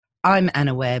I'm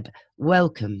Anna Webb.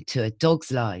 Welcome to A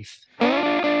Dog's Life. Well,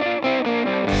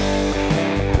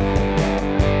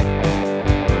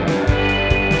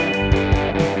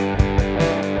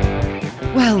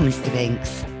 Mr.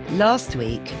 Binks, last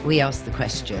week we asked the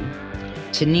question,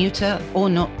 to neuter or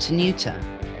not to neuter?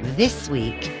 This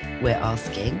week we're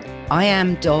asking, I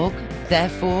am dog,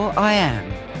 therefore I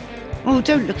am. Oh,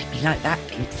 don't look at me like that,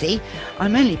 Binksy.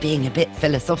 I'm only being a bit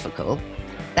philosophical.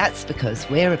 That's because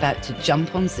we're about to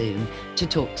jump on Zoom to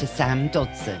talk to Sam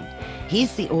Dodson.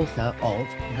 He's the author of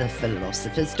The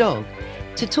Philosopher's Dog,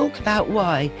 to talk about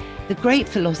why the great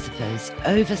philosophers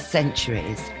over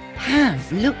centuries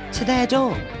have looked to their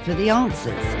dog for the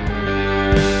answers.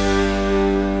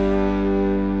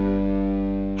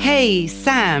 Hey,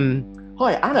 Sam.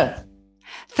 Hi, Anna.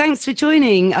 Thanks for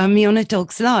joining me on A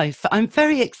Dog's Life. I'm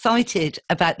very excited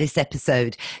about this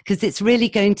episode because it's really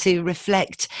going to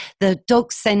reflect the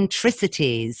dog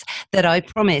centricities that I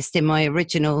promised in my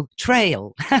original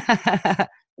trail.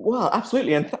 Well,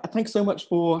 absolutely. And thanks so much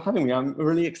for having me. I'm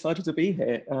really excited to be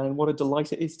here. And what a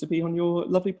delight it is to be on your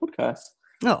lovely podcast.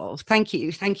 Oh, thank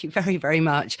you. Thank you very, very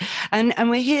much. And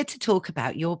we're here to talk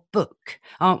about your book,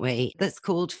 aren't we? That's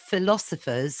called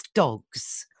Philosophers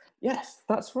Dogs. Yes,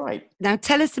 that's right. Now,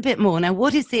 tell us a bit more. Now,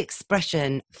 what is the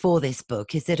expression for this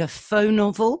book? Is it a faux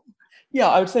novel? Yeah,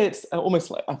 I would say it's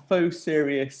almost like a faux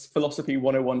serious philosophy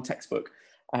 101 textbook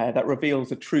that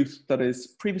reveals a truth that has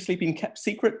previously been kept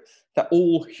secret, that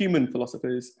all human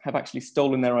philosophers have actually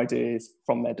stolen their ideas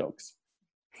from their dogs.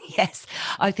 Yes,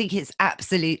 I think it's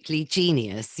absolutely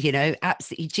genius,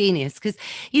 absolutely genius. Because,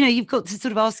 you've got to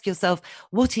sort of ask yourself,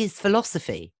 what is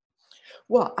philosophy?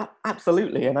 Well,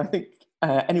 absolutely. And I think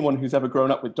anyone who's ever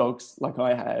grown up with dogs like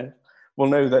I have will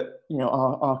know that,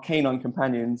 our canine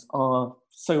companions are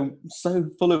so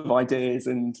full of ideas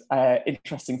and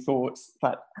interesting thoughts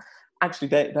that actually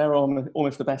they're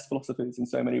almost the best philosophers in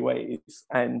so many ways.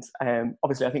 And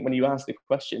obviously, I think when you ask the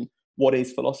question, what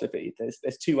is philosophy?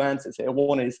 There's two answers here.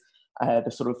 One is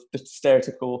the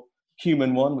stereotypical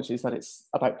human one, which is that it's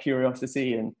about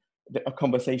curiosity and a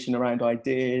conversation around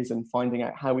ideas and finding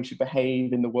out how we should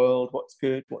behave in the world, what's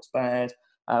good, what's bad,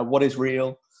 what is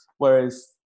real.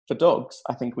 Whereas for dogs,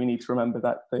 I think we need to remember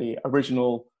that the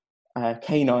original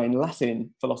canine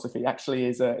Latin philosophy actually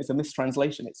is a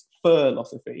mistranslation. It's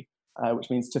philosophy, which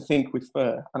means to think with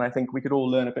fur. And I think we could all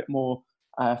learn a bit more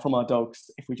from our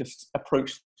dogs if we just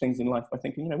approach things in life by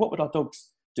thinking, what would our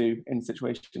dogs do in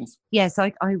situations? Yes,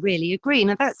 I really agree.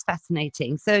 Now, that's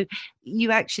fascinating. So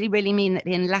you actually really mean that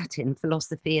in Latin,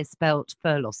 philosophy is spelt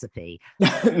philosophy?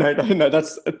 No,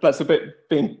 that's a bit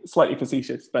being slightly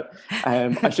facetious, but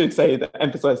I should say that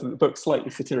emphasize that the book's slightly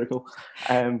satirical.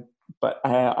 But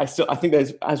I think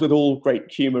there's, as with all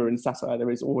great humour and satire,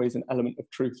 there is always an element of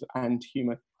truth and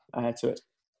humour to it.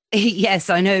 Yes,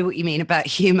 I know what you mean about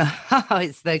humour.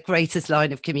 It's the greatest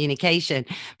line of communication.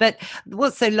 But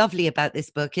what's so lovely about this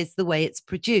book is the way it's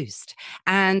produced.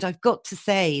 And I've got to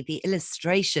say, the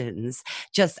illustrations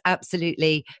just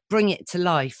absolutely bring it to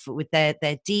life with their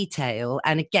detail.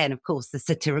 And again, of course, the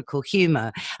satirical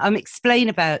humour. Explain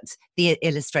about the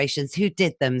illustrations. Who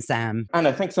did them, Sam?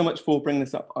 Anna, thanks so much for bringing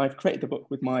this up. I've created the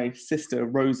book with my sister,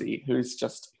 Rosie, who's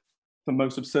just the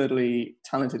most absurdly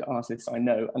talented artist I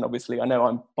know. And obviously I know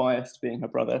I'm biased being her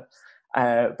brother,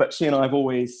 but she and I have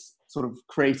always sort of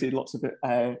created lots of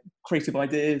creative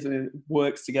ideas and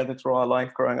works together through our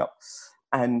life growing up.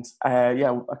 And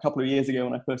a couple of years ago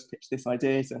when I first pitched this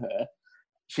idea to her,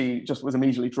 she just was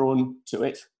immediately drawn to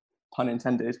it, pun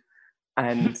intended.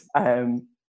 And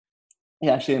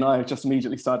she and I just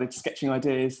immediately started sketching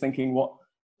ideas, thinking what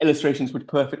illustrations would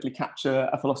perfectly capture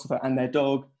a philosopher and their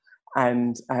dog.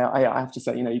 And I have to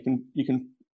say,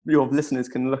 your listeners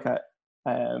can look at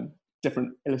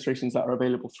different illustrations that are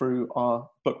available through our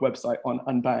book website on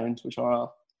Unbound, which are our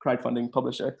crowdfunding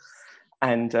publisher,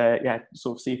 and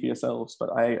sort of see for yourselves.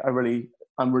 But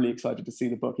I'm really excited to see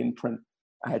the book in print,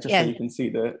 so you can see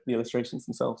the illustrations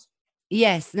themselves.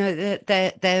 Yes, no,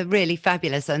 they're really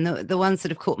fabulous, and the ones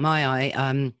that have caught my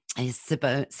eye is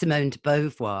Simone de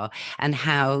Beauvoir, and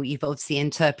how you've obviously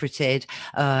interpreted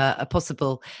a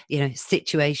possible,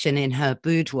 situation in her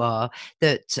boudoir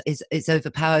that is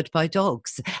overpowered by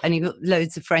dogs, and you've got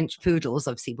loads of French poodles,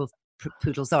 obviously. Well,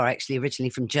 poodles are actually originally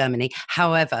from Germany.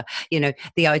 However,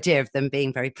 the idea of them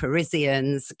being very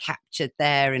Parisians, captured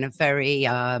there in a very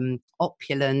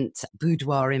opulent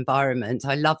boudoir environment.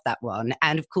 I love that one.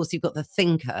 And of course, you've got the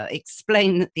thinker.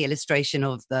 Explain the illustration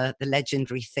of the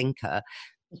legendary thinker.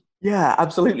 Yeah,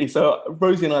 absolutely. So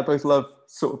Rosie and I both love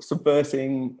sort of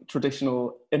subverting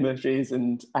traditional images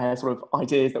and sort of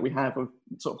ideas that we have of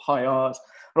sort of high art.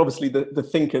 But obviously the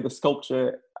thinker, the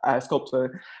sculpture,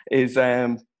 sculptor, is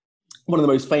one of the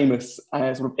most famous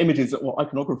sort of images or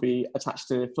iconography attached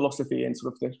to philosophy and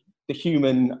sort of the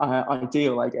human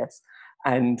ideal, I guess.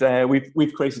 And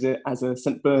we've created it as a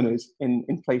St. Bernard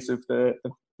in place of the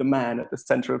man at the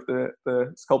centre of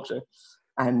the sculpture.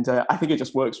 And I think it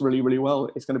just works really, really well.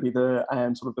 It's going to be the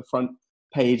sort of the front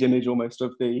page image almost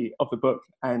of the book.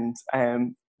 And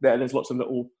there's lots of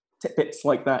little tidbits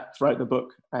like that throughout the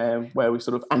book, where we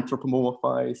sort of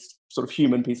anthropomorphized sort of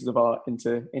human pieces of art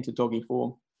into doggy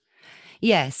form.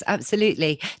 Yes,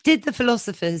 absolutely. Did the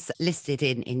philosophers listed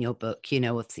in your book, you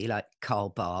know, obviously like Karl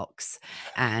Barks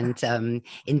and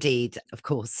indeed, of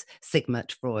course,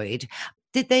 Sigmund Freud,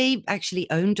 did they actually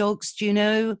own dogs? Do you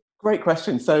know? Great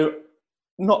question. So,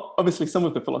 not obviously some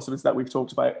of the philosophers that we've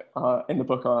talked about in the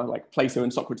book are like Plato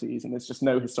and Socrates, and there's just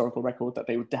no historical record that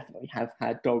they would definitely have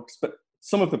had dogs. But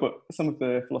some of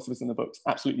the philosophers in the books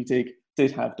absolutely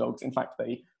did have dogs. In fact,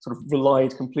 they sort of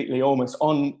relied completely almost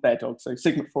on their dogs. So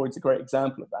Sigmund Freud's a great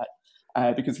example of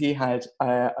that, because he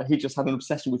just had an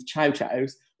obsession with chow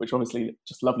chows, which are obviously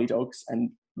just lovely dogs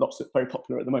and very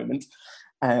popular at the moment.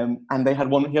 And he had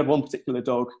one particular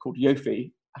dog called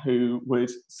Yofi, who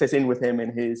would sit in with him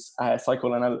in his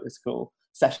psychoanalytical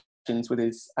sessions with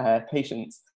his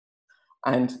patients.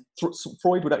 And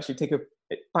Freud would actually take a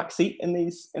back seat in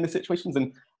these situations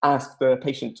and ask the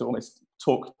patient to almost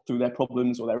talk through their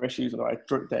problems or their issues or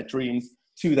their dreams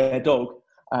to their dog.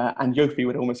 And Yofi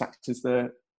would almost act as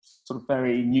the sort of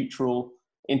very neutral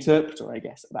interpreter, I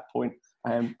guess, at that point.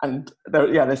 And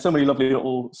there's so many lovely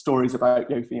little stories about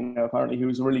Yofi. You know, apparently he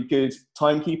was a really good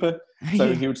timekeeper,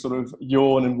 so he would sort of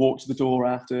yawn and walk to the door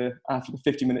after the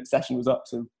 50-minute session was up,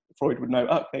 so Freud would know,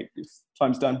 okay,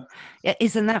 time's done. Yeah,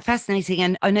 isn't that fascinating?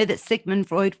 And I know that Sigmund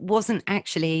Freud wasn't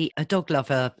actually a dog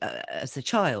lover as a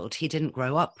child. He didn't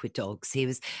grow up with dogs. He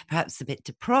was perhaps a bit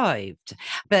deprived,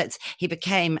 but he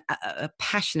became a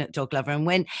passionate dog lover. And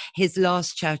when his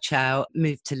last Chow Chow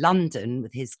moved to London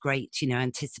with his great, you know,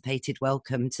 anticipated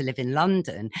welcome to live in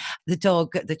London,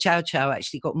 the Chow Chow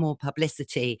actually got more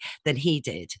publicity than he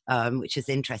did, which is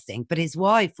interesting. But his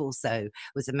wife also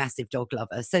was a massive dog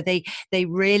lover. So they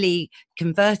really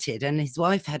converted, and his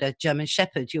wife had a German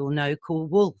Shepherd, you'll know,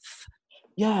 called Wolf.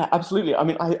 Yeah, absolutely. I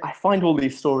mean, I find all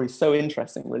these stories so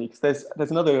interesting, really, because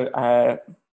there's another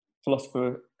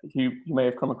philosopher who you may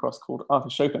have come across called Arthur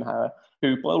Schopenhauer,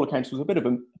 who, by all accounts, was a bit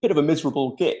of a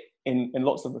miserable git in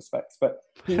lots of respects, but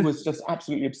he was just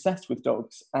absolutely obsessed with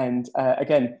dogs. And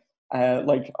again,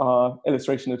 like our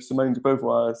illustration of Simone de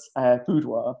Beauvoir's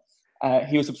boudoir,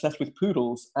 he was obsessed with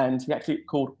poodles, and he actually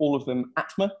called all of them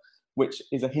Atma, which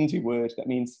is a Hindu word that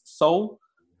means soul.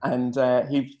 And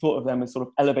he thought of them as sort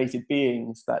of elevated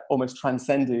beings that almost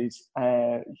transcended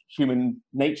human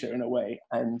nature in a way.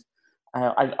 And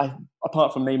I,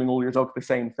 apart from naming all your dog the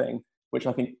same thing, which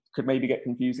I think could maybe get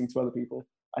confusing to other people,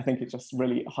 I think it just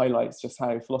really highlights just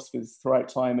how philosophers throughout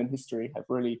time and history have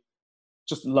really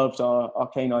just loved our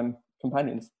canine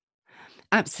companions.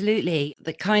 Absolutely.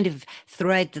 The kind of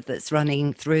thread that's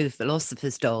running through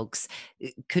Philosophers Dogs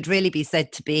could really be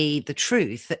said to be the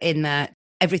truth, in that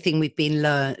everything we've been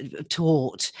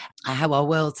taught, how our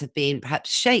worlds have been perhaps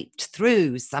shaped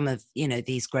through some of, you know,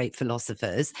 these great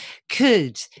philosophers,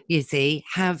 could, you see,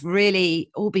 have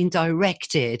really all been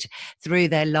directed through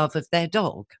their love of their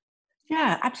dog.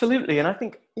 Yeah, absolutely. And I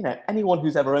think, you know, anyone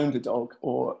who's ever owned a dog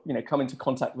or, you know, come into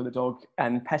contact with a dog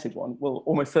and petted one will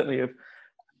almost certainly have,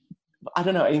 I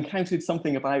don't know, encountered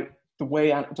something about the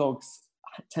way dogs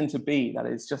tend to be that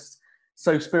is just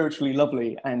so spiritually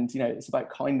lovely. And, you know, it's about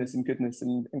kindness and goodness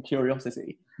and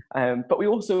curiosity. But we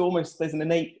also there's an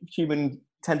innate human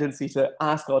tendency to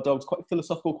ask our dogs quite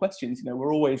philosophical questions. You know,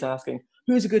 we're always asking,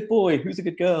 who's a good boy? Who's a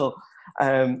good girl?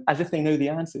 As if they know the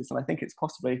answers. And I think it's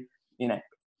possibly, you know,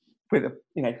 with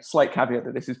a slight caveat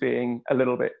that this is being a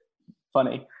little bit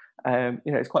funny, you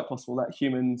know, it's quite possible that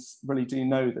humans really do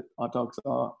know that our dogs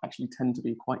actually tend to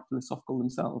be quite philosophical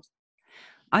themselves.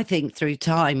 I think through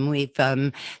time we've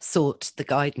sought the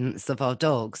guidance of our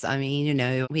dogs. I mean, you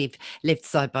know, we've lived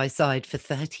side by side for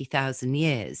 30,000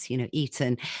 years, you know,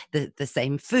 eaten the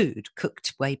same food,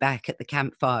 cooked way back at the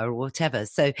campfire or whatever.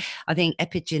 So I think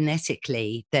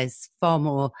epigenetically there's far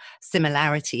more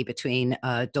similarity between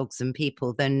dogs and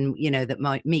people than, you know, that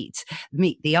might meet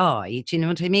the eye. Do you know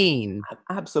what I mean?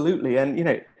 Absolutely. And, you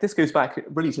know, this goes back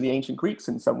really to the ancient Greeks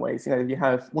in some ways. You know, you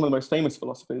have one of the most famous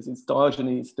philosophers is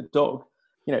Diogenes the dog.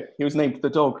 You know, he was named the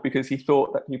dog because he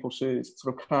thought that people should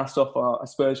sort of cast off our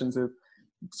aspersions of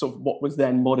sort of what was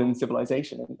then modern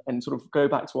civilization and sort of go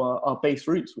back to our base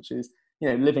roots, which is, you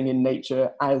know, living in nature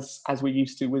as we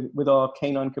used to with our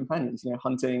canine companions, you know,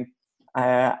 hunting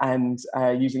and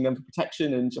using them for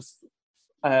protection and just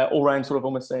all around sort of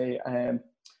almost a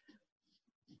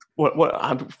what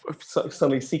I'm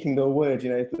suddenly seeking the word,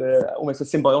 almost a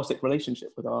symbiotic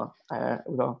relationship with our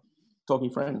doggy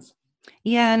friends.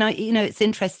 Yeah, and it's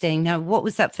interesting. Now, what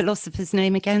was that philosopher's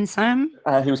name again, Sam?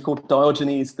 He was called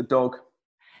Diogenes the dog.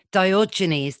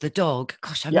 Diogenes the dog.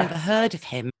 Gosh, I've never heard of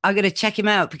him. I'm going to check him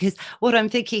out, because what I'm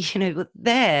thinking,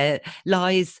 there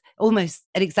lies almost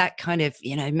an exact kind of,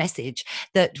 message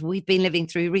that we've been living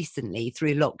through recently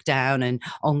through lockdown and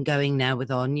ongoing now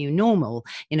with our new normal.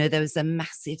 There was a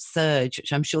massive surge,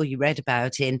 which I'm sure you read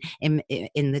about in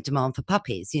the demand for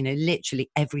puppies. Literally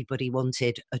everybody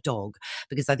wanted a dog,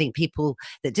 because I think people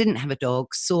that didn't have a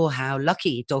dog saw how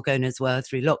lucky dog owners were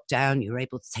through lockdown. You were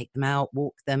able to take them out,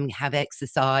 walk them, have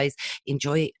exercise,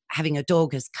 enjoy having a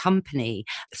dog as company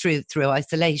through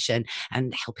isolation,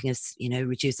 and helping us,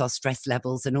 reduce our stress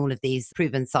levels and all of these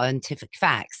proven scientific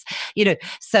facts.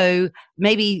 So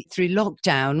maybe through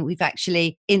lockdown, we've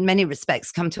actually, in many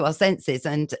respects, come to our senses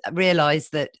and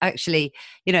realized that actually,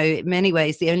 in many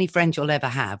ways, the only friend you'll ever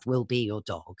have will be your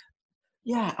dog.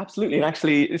 Yeah, absolutely. And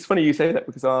actually, it's funny you say that,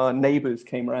 because our neighbours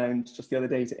came around just the other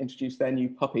day to introduce their new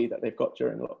puppy that they've got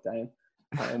during lockdown.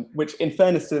 Which, in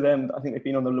fairness to them, I think they've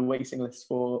been on the waiting list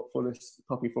for this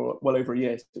puppy for well over a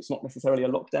year. So it's not necessarily a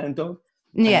lockdown dog.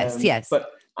 Yes.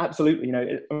 But absolutely,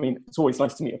 it's always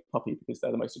nice to meet a puppy, because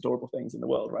they're the most adorable things in the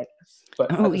world, right?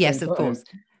 But yes, of course.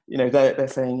 They're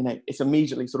saying, it's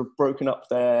immediately sort of broken up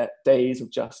their days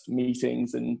of just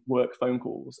meetings and work phone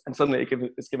calls, and suddenly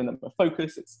it's given them a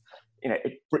focus.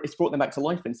 It's brought them back to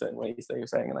life in certain ways, they were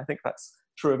saying, and I think that's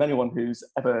true of anyone who's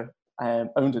ever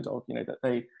owned a dog.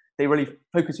 That they really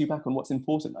focus you back on what's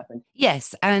important, I think.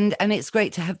 Yes, and it's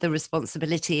great to have the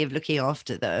responsibility of looking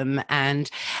after them and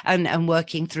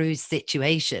working through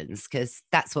situations, because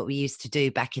that's what we used to do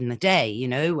back in the day,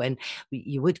 when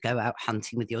you would go out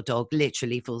hunting with your dog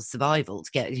literally for survival,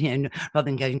 to get, rather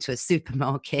than going to a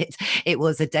supermarket, it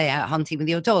was a day out hunting with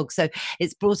your dog. So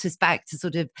it's brought us back to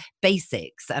sort of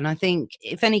basics. And I think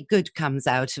if any good comes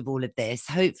out of all of this,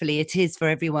 hopefully it is for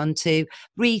everyone to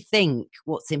rethink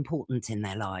what's important in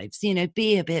their lives,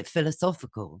 be a bit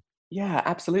philosophical. Yeah,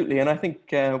 absolutely. And I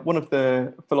think one of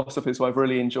the philosophers who I've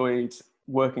really enjoyed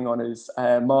working on is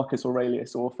Marcus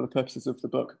Aurelius, or for the purposes of the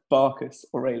book, Barcus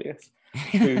Aurelius,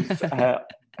 who's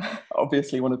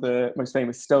obviously one of the most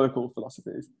famous Stoical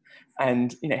philosophers.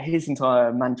 And his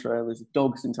entire mantra, his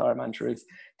dog's entire mantra, is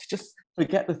to just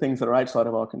forget the things that are outside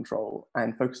of our control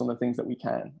and focus on the things that we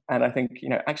can. And I think,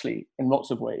 actually, in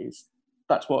lots of ways,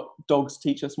 that's what dogs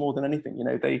teach us more than anything.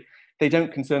 They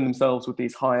don't concern themselves with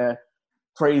these higher,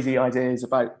 crazy ideas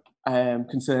about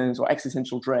concerns or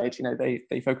existential dread.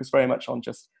 They focus very much on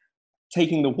just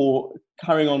taking the walk,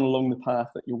 carrying on along the path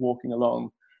that you're walking along.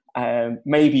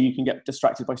 Maybe you can get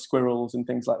distracted by squirrels and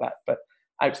things like that, but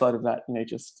outside of that,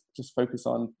 just focus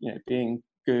on being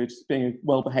good, being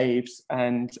well behaved,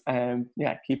 and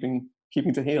keeping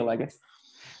to heel, I guess.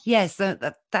 Yes,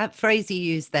 that phrase you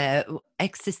used there,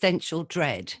 existential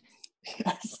dread.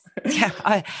 Yes.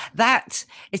 Yeah, that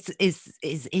is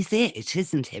it,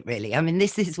 isn't it, really? I mean,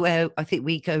 this is where I think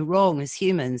we go wrong as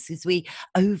humans, is we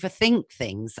overthink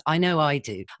things. I know I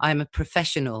do. I'm a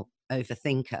professional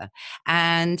overthinker,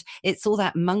 and it's all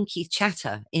that monkey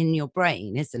chatter in your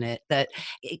brain, isn't it, that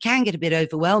it can get a bit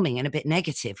overwhelming and a bit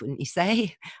negative, wouldn't you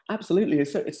say? Absolutely.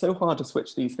 It's so hard to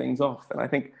switch these things off. And I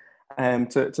think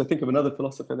to think of another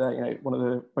philosopher there, one of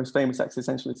the most famous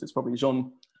existentialists is probably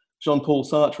Jean-Paul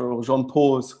Sartre, or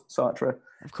Jean-Paul Sartre.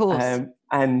 Of course.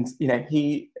 And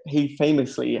he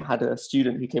famously had a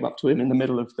student who came up to him in the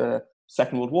middle of the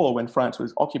Second World War, when France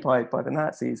was occupied by the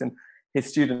Nazis, and his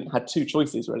student had two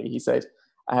choices, really. He said,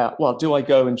 well, do I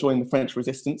go and join the French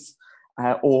resistance,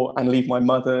 and leave my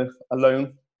mother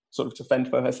alone, sort of to fend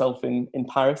for herself in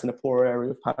Paris, in a poorer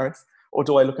area of Paris, or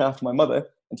do I look after my mother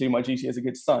and do my duty as a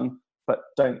good son, but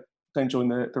don't join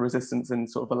the resistance and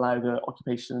sort of allow the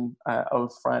occupation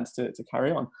of France to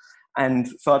carry on? And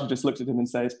Sartre just looked at him and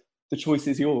said, the choice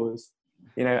is yours.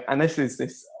 And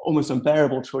this almost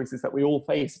unbearable choices that we all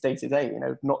face day to day,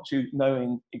 not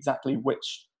knowing exactly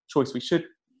which choice we should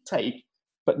take,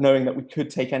 but knowing that we could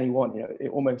take any one. It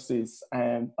almost is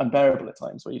unbearable at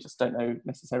times, where you just don't know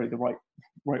necessarily the right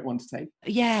one to take.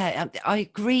 Yeah, I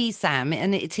agree, Sam.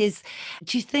 And it is,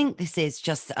 do you think this is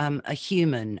just a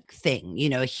human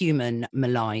thing, a human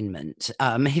malignment,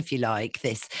 if you like,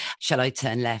 this, shall I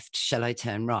turn left, shall I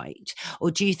turn right?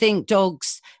 Or do you think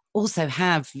dogs also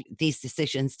have these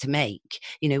decisions to make?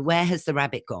 Where has the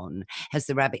rabbit gone? Has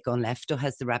the rabbit gone left, or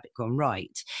has the rabbit gone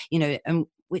right? And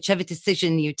whichever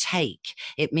decision you take,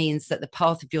 it means that the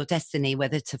path of your destiny,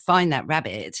 whether to find that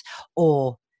rabbit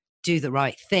or do the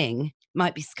right thing,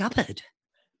 might be scuppered.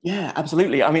 Yeah,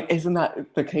 absolutely. I mean, isn't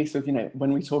that the case of,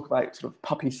 when we talk about sort of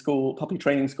puppy school, puppy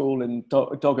training school and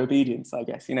dog obedience, I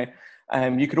guess,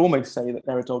 you could almost say that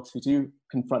there are dogs who do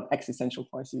confront existential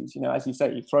crises. As you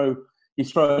say, you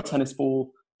throw a tennis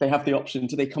ball, they have the option,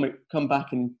 do they come back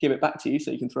and give it back to you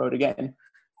so you can throw it again?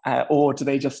 Or do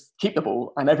they just keep the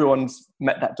ball? And everyone's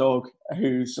met that dog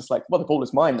who's just like, well, the ball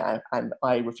is mine now and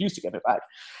I refuse to give it back,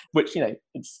 which,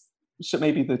 it's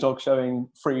maybe the dog showing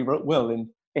free will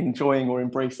in enjoying or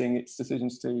embracing its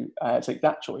decisions to take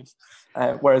that choice.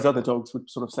 Whereas other dogs would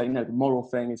sort of say, no, the moral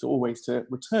thing is always to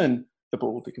return the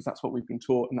ball because that's what we've been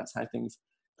taught and that's how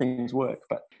things work.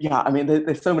 But yeah, I mean,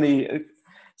 there's so many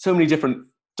different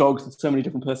dogs and so many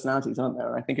different personalities, aren't there?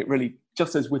 And I think it really,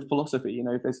 just as with philosophy,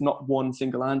 there's not one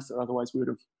single answer. Otherwise, we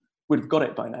would have got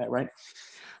it by now, right?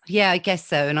 Yeah, I guess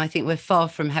so. And I think we're far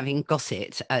from having got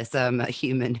it as a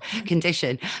human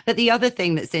condition. But the other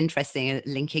thing that's interesting,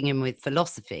 linking in with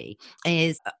philosophy,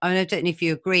 is, I don't know if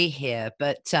you agree here,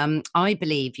 but I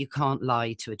believe you can't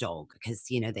lie to a dog because,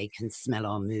 they can smell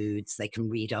our moods, they can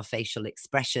read our facial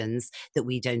expressions that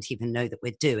we don't even know that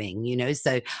we're doing,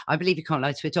 So I believe you can't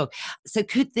lie to a dog. So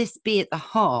could this be at the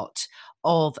heart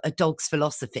of a dog's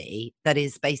philosophy that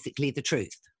is basically the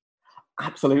truth?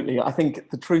 Absolutely. I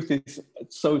think the truth is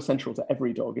so central to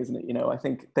every dog, isn't it? I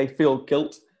think they feel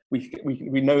guilt. We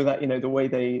know that, the way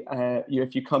they,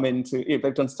 if you come into,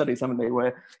 they've done studies, haven't they,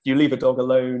 where you leave a dog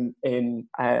alone in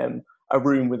a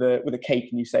room with a cake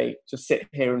and you say, just sit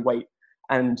here and wait.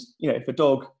 And, if a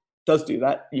dog does do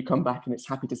that, you come back and it's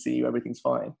happy to see you, everything's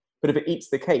fine. But if it eats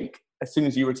the cake, as soon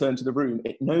as you return to the room,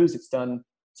 it knows it's done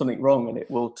something wrong and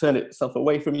it will turn itself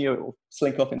away from you. It will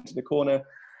slink off into the corner.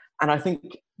 And I think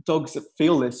dogs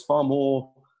feel this far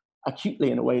more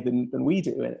acutely in a way than we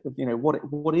do.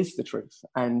 What is the truth?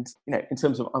 And, in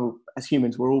terms of, as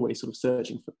humans, we're always sort of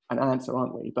searching for an answer,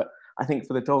 aren't we? But I think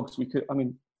for the dogs, we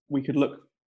could look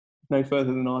no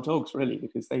further than our dogs, really,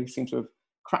 because they seem to have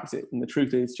cracked it. And the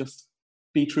truth is just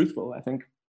be truthful, I think.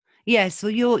 Yes, well,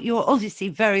 you're obviously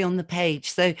very on the page.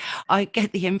 So I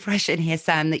get the impression here,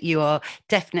 Sam, that you are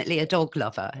definitely a dog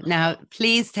lover. Now,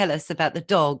 please tell us about the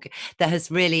dog that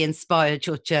has really inspired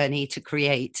your journey to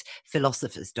create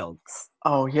Philosophers Dogs.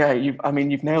 Oh yeah,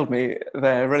 you've nailed me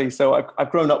there, really. So I've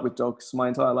grown up with dogs my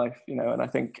entire life, and I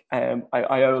think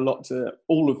I owe a lot to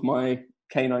all of my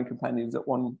canine companions at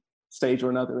one stage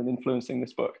or another in influencing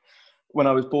this book. When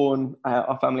I was born,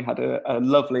 our family had a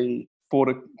lovely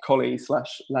border collie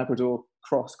 / Labrador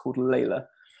cross called Layla,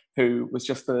 who was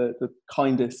just the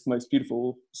kindest, most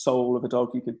beautiful soul of a dog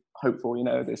you could hope for.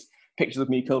 There's pictures of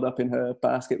me curled up in her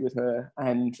basket with her,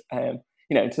 and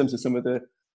in terms of some of the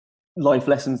life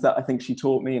lessons that I think she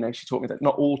taught me. She taught me that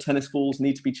not all tennis balls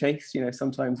need to be chased.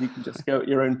 Sometimes you can just go at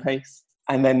your own pace.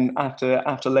 And then after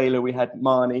Layla, we had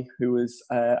Marnie, who was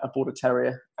a border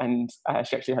terrier, and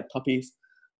she actually had puppies,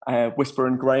 Whisper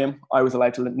and Graham. I was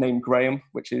allowed to name Graham,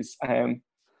 which is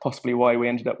possibly why we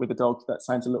ended up with a dog that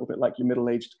sounds a little bit like your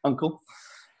middle-aged uncle.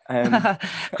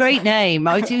 Great name.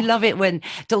 I do love it when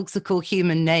dogs are called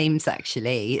human names,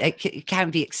 actually. It can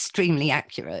be extremely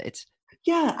accurate.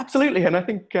 Yeah, absolutely. And I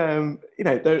think,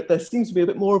 there seems to be a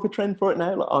bit more of a trend for it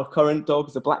now. Like our current dog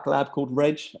is a black lab called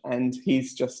Reg, and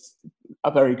he's just a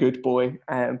very good boy.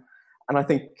 And I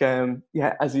think,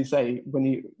 as you say,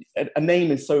 a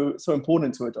name is so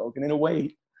important to a dog. And in a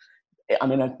way,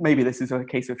 maybe this is a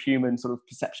case of human sort of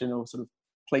perception or sort of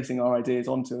placing our ideas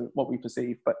onto what we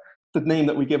perceive. But the name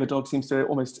that we give a dog seems to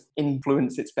almost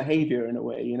influence its behavior in a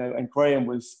way, and Graham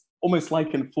was almost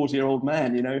like a 40-year-old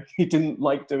man. He didn't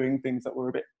like doing things that were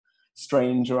a bit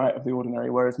strange or out of the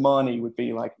ordinary, whereas Marnie would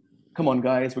be like, come on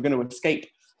guys, we're going to escape.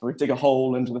 And we'd dig a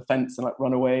hole into the fence and like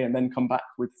run away and then come back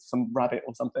with some rabbit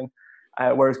or something,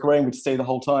 whereas Graham would stay the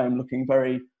whole time looking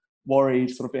very worried,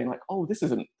 sort of being like, oh, this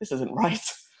isn't right.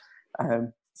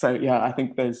 So yeah, I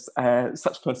think there's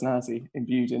such personality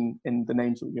imbued in the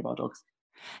names that we give our dogs.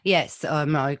 Yes,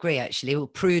 I agree, actually. Well,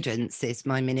 Prudence is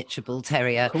my miniature bull Of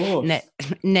terrier, course.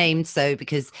 named so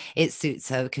because it suits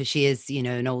her, because she is,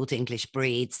 an old English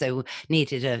breed, so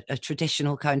needed a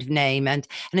traditional kind of name. And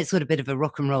it's got a bit of a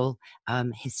rock and roll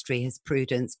history as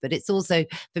Prudence, but it's also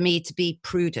for me to be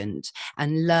prudent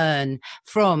and learn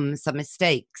from some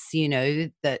mistakes,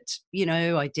 that,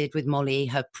 I did with Molly,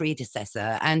 her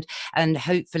predecessor, and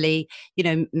hopefully,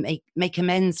 make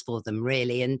amends for them,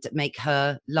 really, and make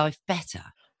her life better.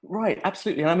 Right,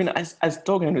 absolutely. And as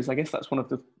dog owners, I guess that's one of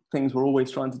the things we're always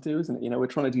trying to do, isn't it? We're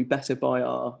trying to do better by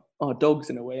our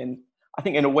dogs in a way. And I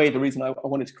think in a way, the reason I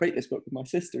wanted to create this book with my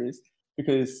sister is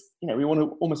because, we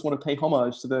almost want to pay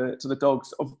homage to the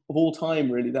dogs of all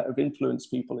time, really, that have influenced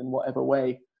people in whatever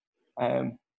way.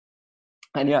 And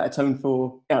yeah, atone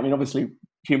for, obviously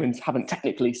humans haven't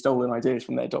technically stolen ideas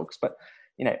from their dogs, but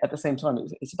at the same time,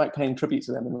 it's about paying tribute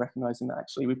to them and recognizing that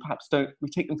actually we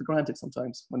take them for granted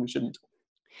sometimes when we shouldn't.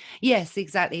 Yes,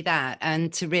 exactly that.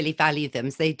 And to really value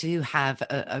them, so they do have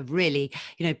a really,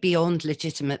 beyond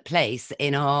legitimate place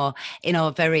in our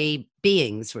very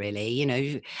beings,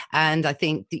 really. And I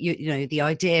think that the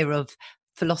idea of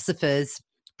philosophers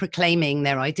proclaiming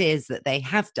their ideas that they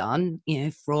have done,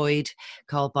 Freud,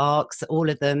 Karl Barks, all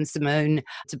of them, Simone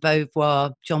de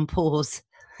Beauvoir, John Paul's,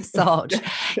 Sartre,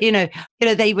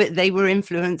 they were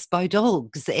influenced by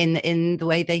dogs in the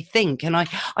way they think. And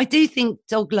I do think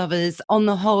dog lovers on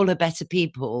the whole are better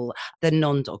people than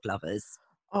non-dog lovers.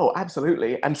 Oh,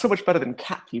 absolutely. And so much better than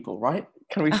cat people, right?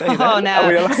 Can we say that? Oh,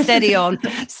 no, steady on,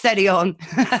 steady on.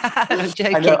 I'm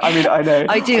joking. I know.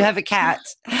 I do have a cat.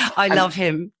 I love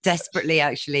him desperately,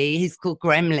 actually. He's called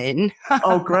Gremlin.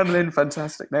 Oh, Gremlin,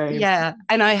 fantastic name. Yeah.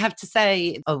 And I have to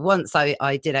say, once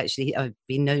I did actually, I've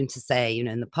been known to say,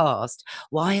 in the past,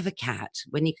 why have a cat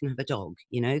when you can have a dog?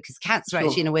 Because cats are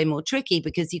actually in a way more tricky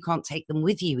because you can't take them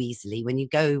with you easily when you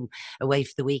go away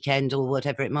for the weekend or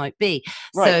whatever it might be.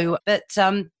 Right. So, but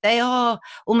they are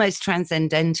almost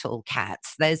transcendental cats.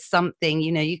 There's something,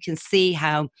 you can see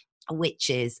how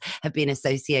witches have been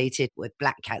associated with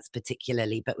black cats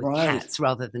particularly, but with cats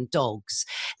rather than dogs.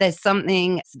 There's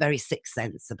something very sixth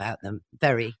sense about them.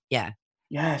 Very, yeah.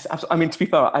 Yes, absolutely. I mean, to be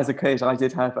fair, as a kid, I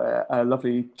did have a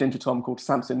lovely ginger tom called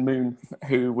Samson Moon,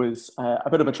 who was a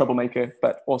bit of a troublemaker,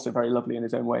 but also very lovely in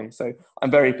his own way. So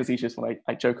I'm very facetious when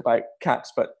I joke about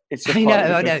cats, but it's just I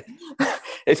know.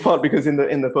 It's part because in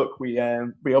the book we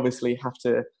obviously have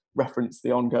to reference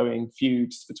the ongoing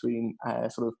feuds between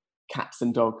sort of cats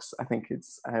and dogs. I think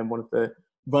it's one of the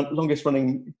longest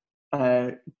running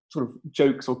sort of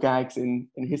jokes or gags in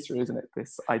history, isn't it?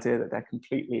 This idea that they're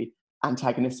completely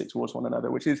antagonistic towards one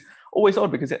another, which is always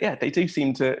odd because they do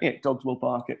seem to, dogs will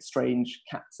bark at strange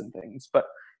cats and things, but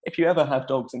if you ever have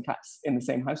dogs and cats in the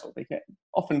same household, they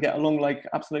often get along like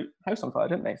absolute house on fire,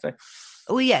 don't they? So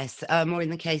Oh, yes. Or in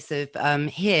the case of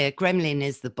here, Gremlin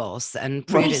is the boss and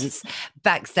Prudence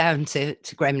backs down to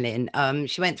Gremlin.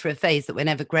 She went through a phase that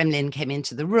whenever Gremlin came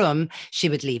into the room, she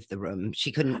would leave the room.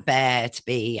 She couldn't bear to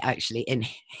be actually in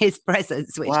his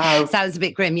presence, which sounds a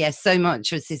bit grim. Yes, so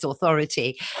much was his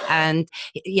authority. And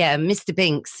yeah, Mr.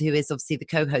 Binks, who is obviously the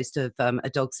co-host of A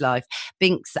Dog's Life,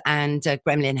 Binks and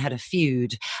Gremlin had a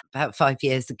feud about 5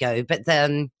 years ago. But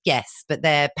then, yes, but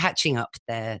they're patching up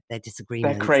their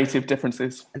disagreements. Their creative differences.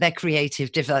 They're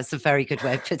creative. That's a very good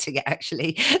way of putting it,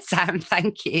 actually. Sam,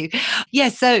 thank you. Yeah,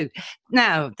 so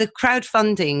now the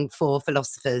crowdfunding for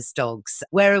Philosophers Dogs,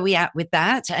 where are we at with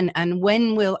that? And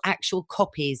when will actual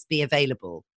copies be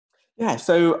available? Yeah,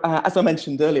 so as I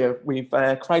mentioned earlier, we've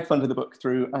crowdfunded the book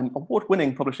through an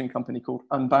award-winning publishing company called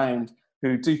Unbound,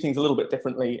 who do things a little bit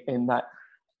differently in that,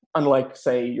 unlike,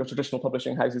 say, your traditional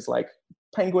publishing houses like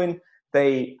Penguin,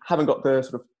 they haven't got the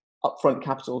sort of upfront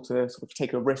capital to sort of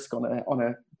take a risk on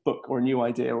a book or a new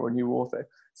idea or a new author.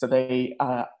 So they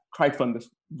crowdfund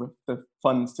the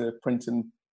funds to print and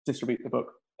distribute the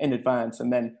book in advance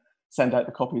and then send out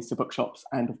the copies to bookshops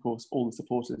and, of course, all the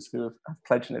supporters who have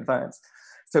pledged in advance.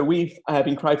 So we've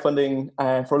been crowdfunding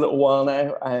for a little while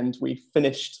now, and we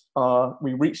reached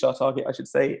our target, I should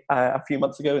say, a few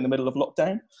months ago in the middle of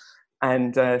lockdown.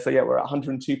 And so, yeah, we're at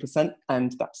 102%,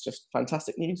 and that's just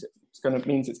fantastic news. It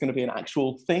means it's going to be an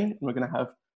actual thing, and we're going to have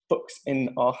books in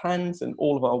our hands, and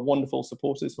all of our wonderful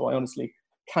supporters, who I honestly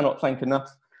cannot thank enough,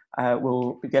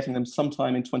 will be getting them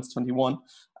sometime in 2021.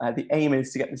 The aim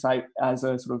is to get this out as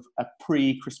a sort of a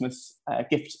pre-Christmas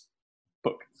gift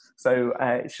book. So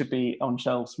it should be on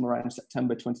shelves from around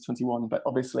September 2021. But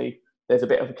obviously, there's a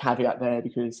bit of a caveat there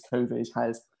because COVID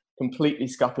has completely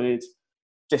scuppered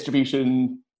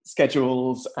distribution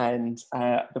schedules, and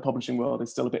the publishing world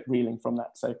is still a bit reeling from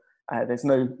that. So there's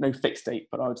no fixed date,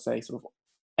 but I would say sort of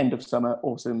end of summer,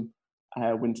 autumn,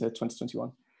 winter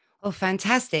 2021. Oh,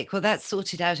 fantastic. Well, that's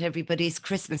sorted out everybody's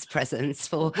Christmas presents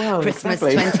for Christmas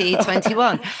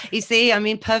 2021. You see, I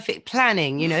mean, perfect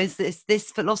planning, is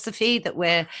this philosophy that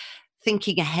we're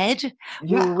thinking ahead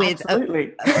with a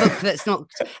book that's not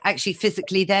actually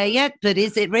physically there yet, but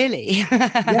is it really?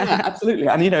 Yeah, absolutely.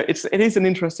 And, it is an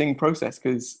interesting process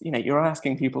because, you're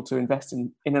asking people to invest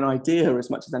in an idea as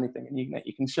much as anything. And,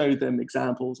 you can show them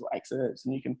examples or excerpts,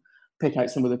 and you can pick out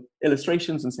some of the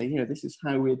illustrations and say, this is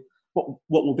how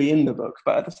what will be in the book.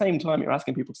 But at the same time, you're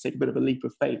asking people to take a bit of a leap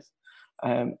of faith.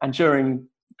 And during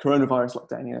coronavirus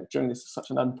lockdown, during this such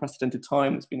an unprecedented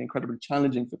time, it's been incredibly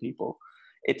challenging for people.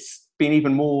 It's been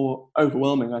even more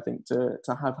overwhelming, I think, to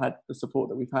have had the support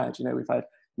that we've had. We've had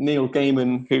Neil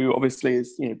Gaiman, who obviously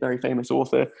is a very famous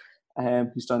author,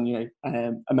 who's done,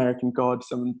 American Gods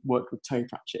and worked with Terry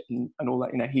Pratchett and all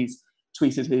that. He's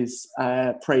tweeted his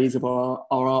praise of our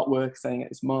artwork, saying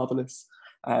it's marvelous.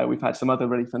 We've had some other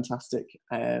really fantastic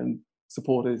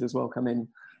supporters as well come in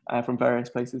from various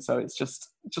places. So it's just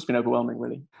been overwhelming,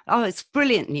 really. Oh, it's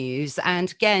brilliant news.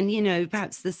 And again,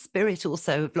 perhaps the spirit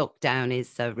also of lockdown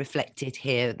is reflected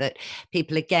here, that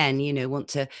people, again, want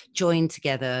to join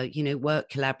together, work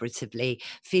collaboratively,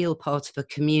 feel part of a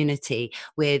community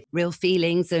with real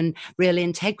feelings and real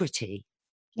integrity.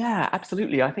 Yeah,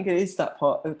 absolutely. I think it is that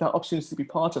opportunity to be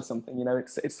part of something.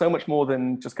 It's so much more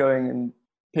than just going and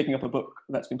picking up a book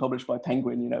that's been published by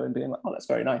Penguin, and being like, oh, that's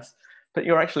very nice. But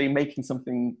you're actually making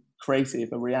something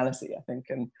creative a reality, I think.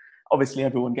 And obviously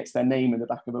everyone gets their name in the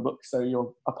back of a book, so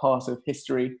you're a part of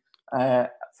history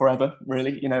forever,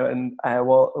 really. And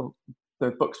while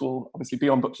the books will obviously be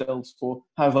on bookshelves for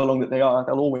however long that they are,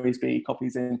 there'll always be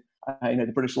copies in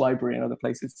the British Library and other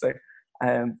places. So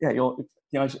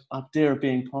the idea of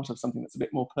being part of something that's a bit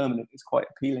more permanent is quite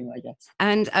appealing, I guess.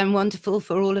 And wonderful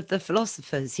for all of the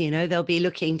philosophers, they'll be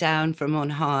looking down from on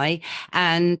high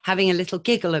and having a little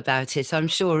giggle about it, I'm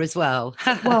sure, as well.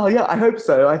 Well, yeah, I hope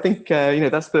so. I think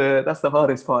that's the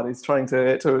hardest part, is trying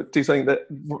to do something that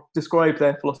describe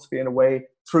their philosophy in a way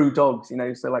through dogs.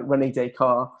 So like René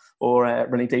Descartes or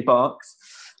René Desbarques,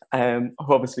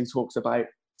 who obviously talks about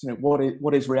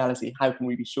what is reality? How can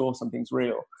we be sure something's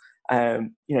real?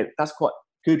 That's quite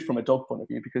good from a dog point of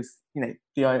view, because the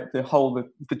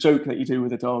joke that you do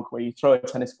with a dog, where you throw a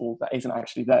tennis ball that isn't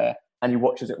actually there and you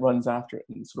watch as it runs after it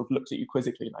and sort of looks at you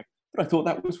quizzically like, but I thought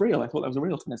that was real. I thought that was a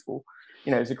real tennis ball.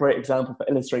 It's a great example for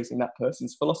illustrating that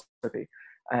person's philosophy.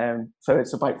 So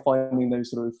it's about finding those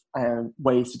sort of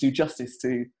ways to do justice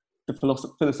to the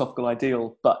philosophical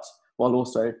ideal, but while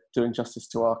also doing justice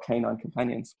to our canine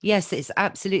companions. Yes, it's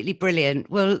absolutely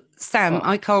brilliant. Well, Sam,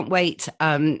 I can't wait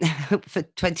for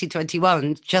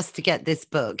 2021 just to get this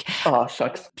book. Oh,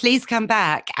 shucks. Please come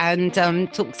back and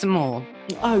talk some more.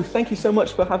 Oh, thank you so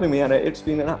much for having me, Anna. It's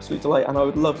been an absolute delight, and I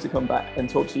would love to come back and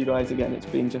talk to you guys again. It's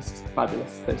been just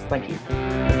fabulous. So thank you.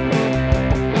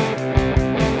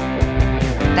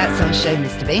 That's our show,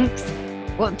 Mr. Binks.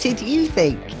 What did you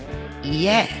think?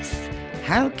 Yes.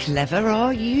 How clever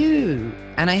are you?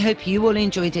 And I hope you all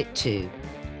enjoyed it too.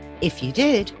 If you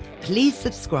did, please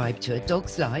subscribe to A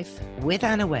Dog's Life with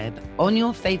Anna Webb on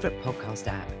your favourite podcast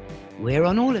app. We're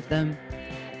on all of them.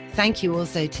 Thank you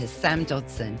also to Sam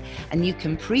Dodson, and you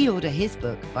can pre-order his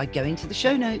book by going to the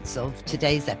show notes of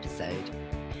today's episode.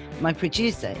 My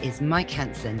producer is Mike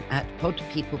Hansen at Pod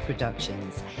People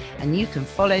Productions, and you can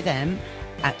follow them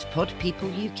at Pod People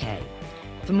UK.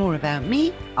 For more about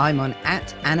me, I'm on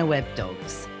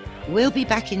 @AnnaWebbDogs. We'll be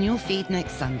back in your feed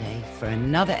next Sunday for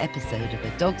another episode of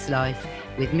A Dog's Life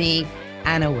with me,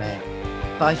 Anna Webb.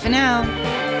 Bye for now.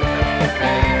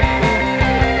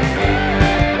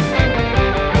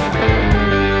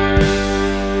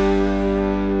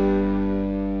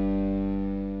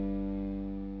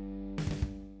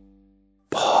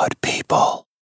 Pod People.